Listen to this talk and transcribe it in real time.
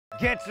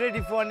Get ready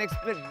for an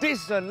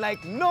expedition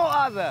like no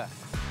other.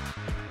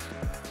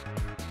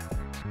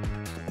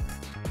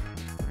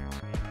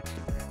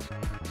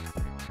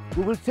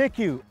 We will take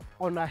you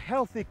on a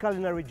healthy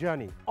culinary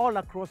journey all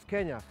across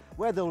Kenya,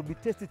 where there will be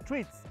tasty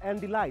treats and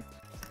delight.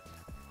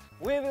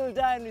 We will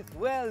dine with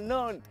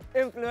well-known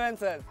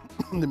influencers.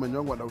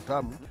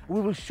 We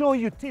will show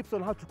you tips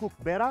on how to cook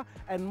better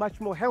and much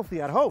more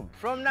healthy at home.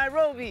 From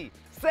Nairobi,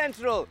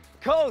 Central,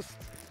 Coast,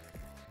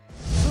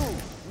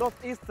 to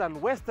Northeastern,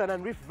 Western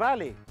and Rift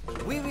Valley.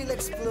 we will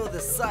explore the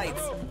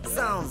sights,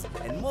 sounds,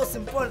 and most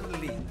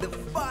importantly, the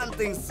fun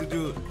things to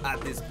do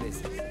at these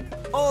places.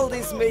 All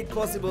this made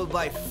possible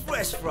by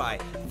Fresh Fry,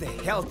 the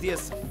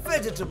healthiest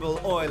vegetable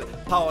oil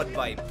powered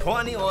by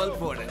Pwani Oil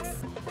products.